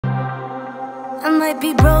I might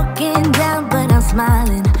be broken down, but I'm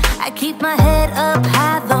smiling. I keep my head up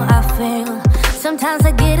high, though I fail. Sometimes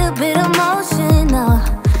I get a bit emotional,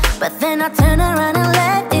 but then I turn around and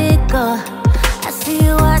let it go. I see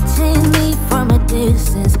you watching me from a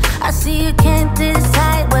distance. I see you can't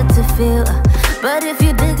decide what to feel, but if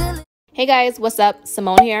you dig a... Hey guys, what's up?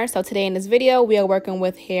 Simone here. So today in this video, we are working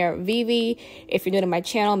with Hairvivi. If you're new to my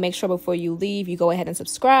channel, make sure before you leave, you go ahead and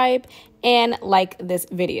subscribe and like this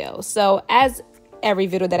video. So as every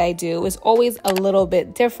video that I do is always a little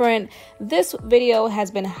bit different. This video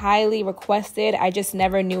has been highly requested. I just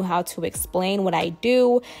never knew how to explain what I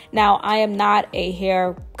do. Now, I am not a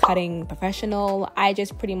hair cutting professional. I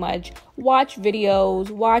just pretty much watch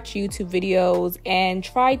videos, watch YouTube videos, and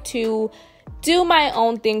try to do my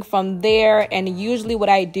own thing from there, and usually what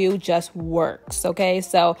I do just works. Okay,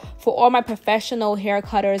 so for all my professional hair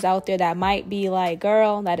cutters out there that might be like,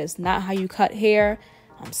 girl, that is not how you cut hair,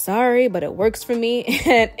 I'm sorry, but it works for me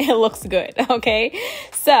and it looks good. Okay,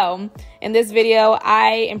 so in this video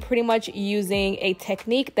I am pretty much using a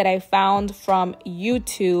technique that I found from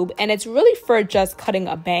YouTube, and it's really for just cutting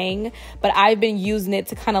a bang, but I've been using it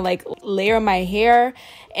to kind of like layer my hair,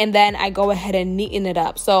 and then I go ahead and neaten it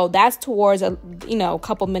up. So that's towards a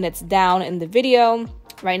couple minutes down in the video.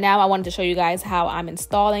 Right now I wanted to show you guys how I'm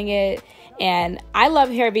installing it, and I love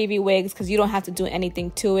Hairvivi wigs because you don't have to do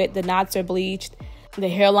anything to it. The knots are bleached, the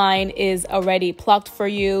hairline is already plucked for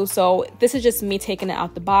you. So this is just me taking it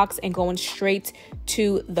out the box and going straight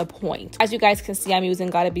to the point. As you guys can see, I'm using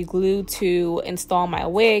Gotta Be Glue to install my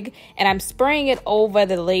wig, and I'm spraying it over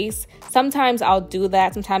the lace. Sometimes I'll do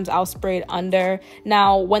that, sometimes I'll spray it under.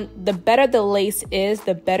 Now, the better the lace is,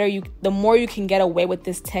 the more you can get away with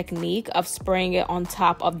this technique of spraying it on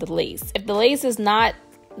top of the lace. If the lace is not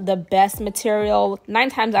the best material, 9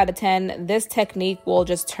 times out of 10 this technique will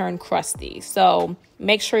just turn crusty. So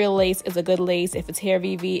make sure your lace is a good lace. If it's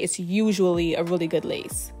Hairvivi, it's usually a really good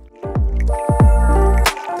lace.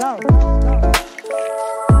 Go.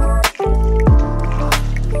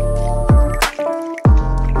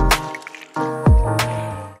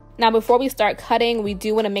 Now, before we start cutting, we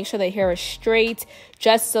do want to make sure the hair is straight,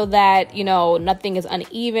 just so that, nothing is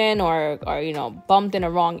uneven or bumped in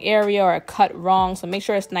a wrong area or cut wrong. So make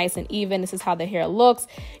sure it's nice and even. This is how the hair looks.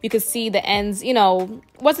 You can see the ends,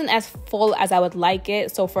 wasn't as full as I would like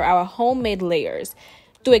it. So for our homemade layers,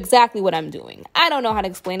 do exactly what I'm doing. I don't know how to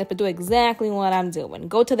explain it, but do exactly what I'm doing.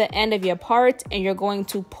 Go to the end of your part, and you're going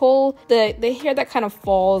to pull the hair that kind of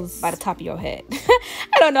falls by the top of your head.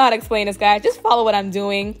 I don't know how to explain this, guys. Just follow what I'm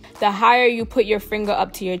doing. The higher you put your finger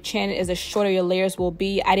up to your chin is the shorter your layers will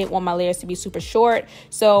be. I didn't want my layers to be super short,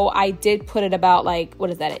 so I did put it about like,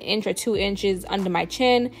 what is that, 1 inch or 2 inches under my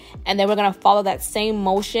chin. And then we're gonna follow that same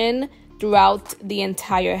motion throughout the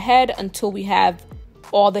entire head until we have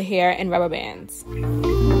all the hair and rubber bands.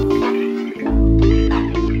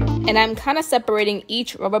 And I'm kind of separating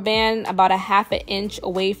each rubber band about a 1/2 inch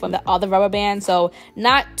away from the other rubber band, so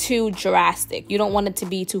not too drastic. You don't want it to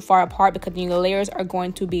be too far apart because your layers are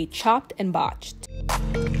going to be chopped and botched.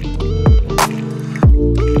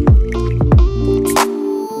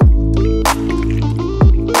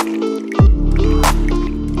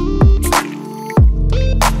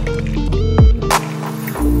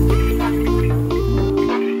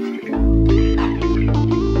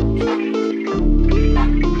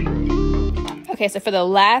 Okay, so for the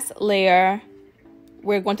last layer,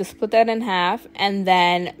 we're going to split that in half and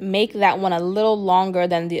then make that one a little longer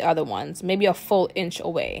than the other ones, maybe a full inch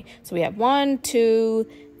away. So we have 1, 2,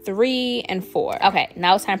 3, and 4. Okay,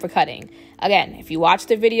 now it's time for cutting. Again, if you watch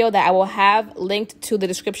the video that I will have linked to the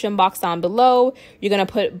description box down below, you're going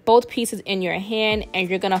to put both pieces in your hand and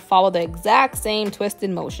you're going to follow the exact same twisted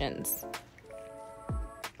motions.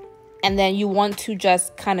 And then you want to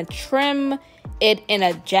just kind of trim it in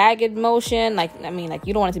a jagged motion.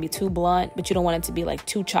 You don't want it to be too blunt, but you don't want it to be like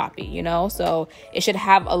too choppy, so it should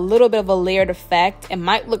have a little bit of a layered effect. It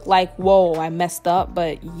might look like, whoa, I messed up,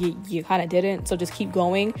 but you kind of didn't. So just keep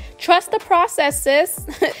going. Trust the process, sis.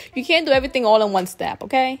 You can't do everything all in one step,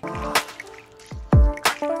 okay?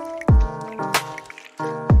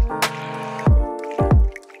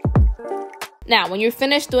 Now, when you're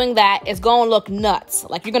finished doing that, it's going to look nuts.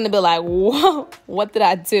 Like, you're going to be like, whoa, what did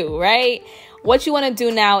I do, right? What you want to do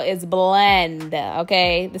now is blend,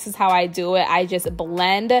 okay? This is how I do it. I just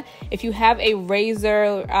blend. If you have a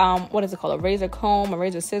razor, what is it called? A razor comb, a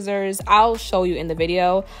razor scissors, I'll show you in the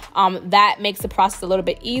video. That makes the process a little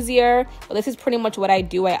bit easier. But this is pretty much what I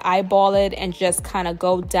do. I eyeball it and just kind of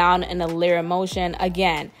go down in a layer motion.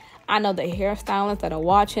 Again, I know the hairstylists that are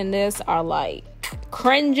watching this are like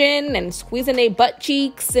cringing and squeezing their butt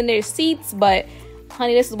cheeks in their seats, but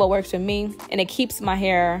honey, this is what works for me, and it keeps my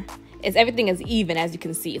hair, everything is even, as you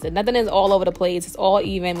can see. So nothing is all over the place. It's all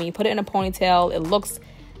even. When you put it in a ponytail, it looks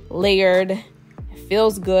layered. It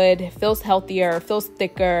feels good. It feels healthier. It feels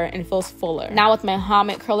thicker, and it feels fuller. Now with my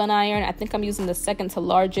Hammett curling iron, I think I'm using the second to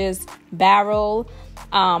largest barrel.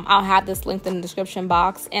 I'll have this linked in the description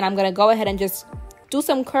box, and I'm gonna go ahead and just do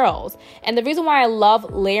some curls. And the reason why I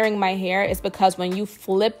love layering my hair is because when you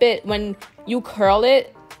flip it, when you curl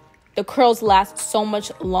it, the curls last so much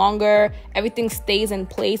longer. Everything stays in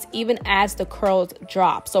place even as the curls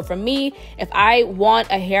drop. So for me, if I want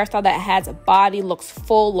a hairstyle that has a body, looks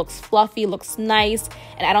full, looks fluffy, looks nice,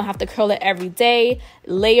 and I don't have to curl it every day,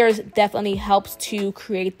 layers definitely helps to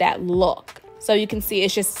create that look. So you can see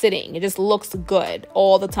it's just sitting. It just looks good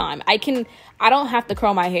all the time. I don't have to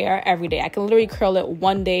curl my hair every day. I can literally curl it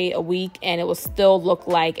one day a week and it will still look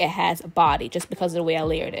like it has a body just because of the way I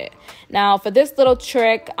layered it. Now for this little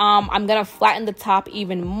trick, I'm gonna flatten the top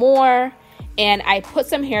even more, and I put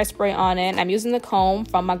some hairspray on it. I'm using the comb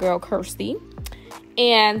from my girl Kirsty.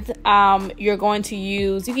 And you're going to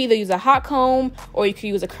use, you can either use a hot comb or you can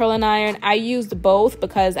use a curling iron. I used both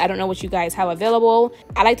because I don't know what you guys have available.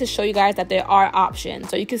 I like to show you guys that there are options.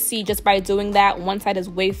 So you can see just by doing that, one side is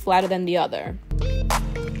way flatter than the other.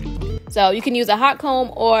 So you can use a hot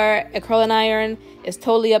comb or a curling iron. It's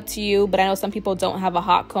totally up to you, but I know some people don't have a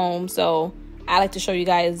hot comb, so I like to show you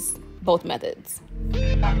guys both methods.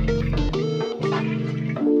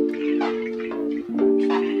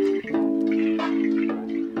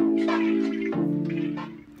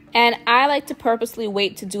 And I like to purposely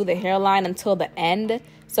wait to do the hairline until the end.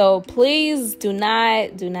 So please do not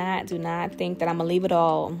think that I'm gonna leave it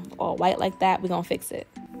all white like that. We're gonna fix it.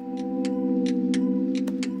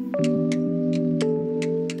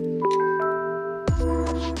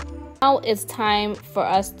 Now it's time for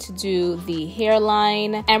us to do the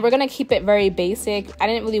hairline, and we're gonna keep it very basic. I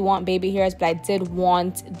didn't really want baby hairs, but I did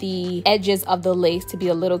want the edges of the lace to be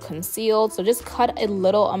a little concealed. So just cut a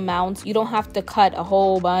little amount. You don't have to cut a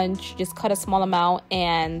whole bunch. Just cut a small amount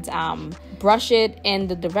and brush it in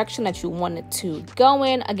the direction that you want it to go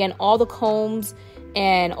in. Again, all the combs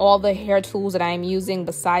and all the hair tools that I'm using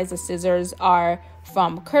besides the scissors are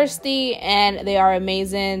from Kirsty, and they are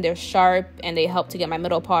amazing. They're sharp and they help to get my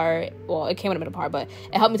middle part, well, it came with a middle part, but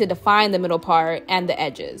it helped me to define the middle part and the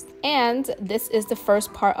edges. And this is the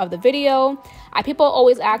first part of the video. People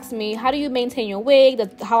always ask me, how do you maintain your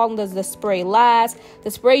wig? How long does the spray last?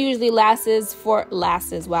 The spray usually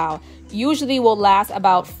usually will last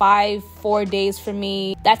about 4 days for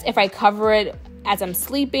me. That's if I cover it as I'm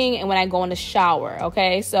sleeping and when I go in the shower,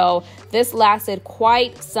 okay? So this lasted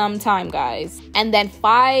quite some time, guys. And then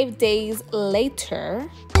 5 days later,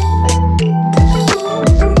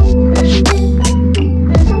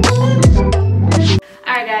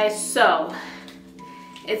 alright guys, so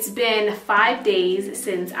it's been 5 days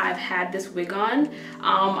since I've had this wig on.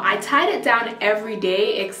 I tied it down every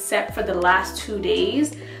day except for the last 2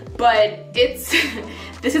 days, but this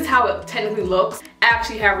is how it technically looks. I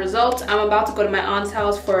actually have results. I'm about to go to my aunt's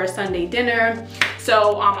house for a Sunday dinner,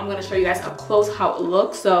 so I'm gonna show you guys up close how it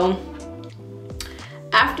looks. So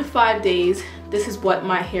after 5 days, this is what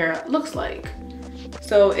my hair looks like.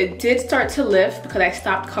 So it did start to lift because I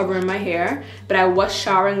stopped covering my hair, but I was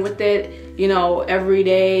showering with it, you know, every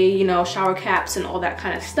day, you know, shower caps and all that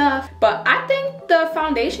kind of stuff. But I think the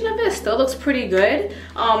foundation of it still looks pretty good.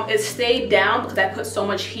 It stayed down because I put so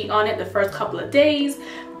much heat on it the first couple of days.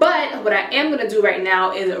 But what I am gonna do right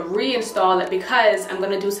now is reinstall it because I'm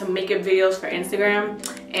gonna do some makeup videos for Instagram.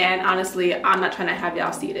 And honestly, I'm not trying to have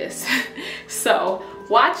y'all see this. So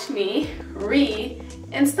watch me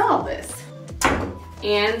reinstall this.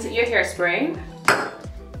 And your hairspray.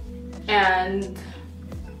 And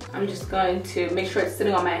I'm just going to make sure it's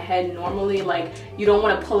sitting on my head normally. Like, you don't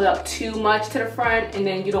want to pull it up too much to the front, and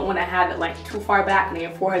then you don't want to have it like too far back and then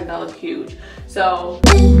your forehead's gonna look huge. So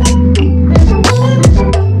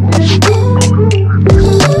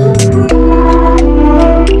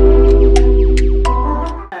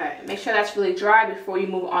alright, make sure that's really dry before you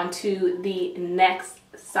move on to the next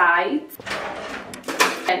side.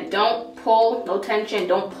 And don't pull, no tension,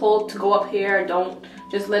 don't pull to go up here, don't,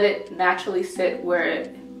 just let it naturally sit where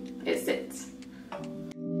it sits.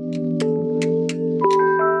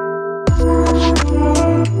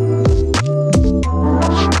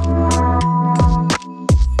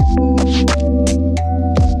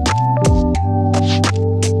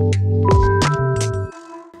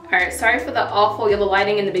 Alright, sorry for the awful yellow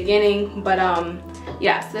lighting in the beginning, but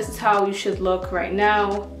yes, this is how you should look right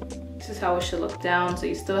now. This is how it should look down. So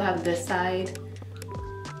you still have this side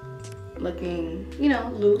looking, you know,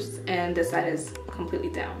 loose, and this side is completely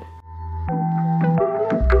down.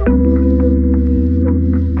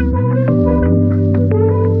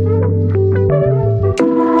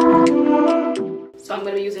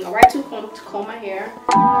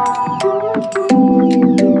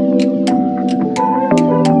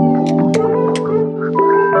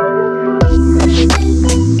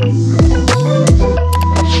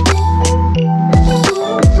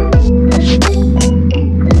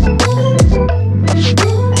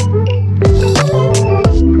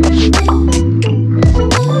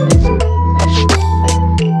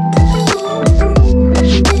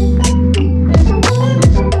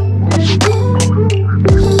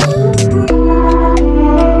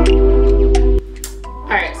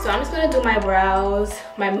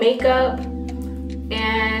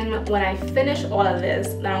 And when I finish all of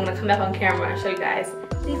this, then I'm gonna come back on camera and show you guys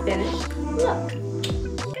the finished look.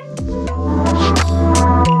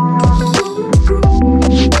 Okay.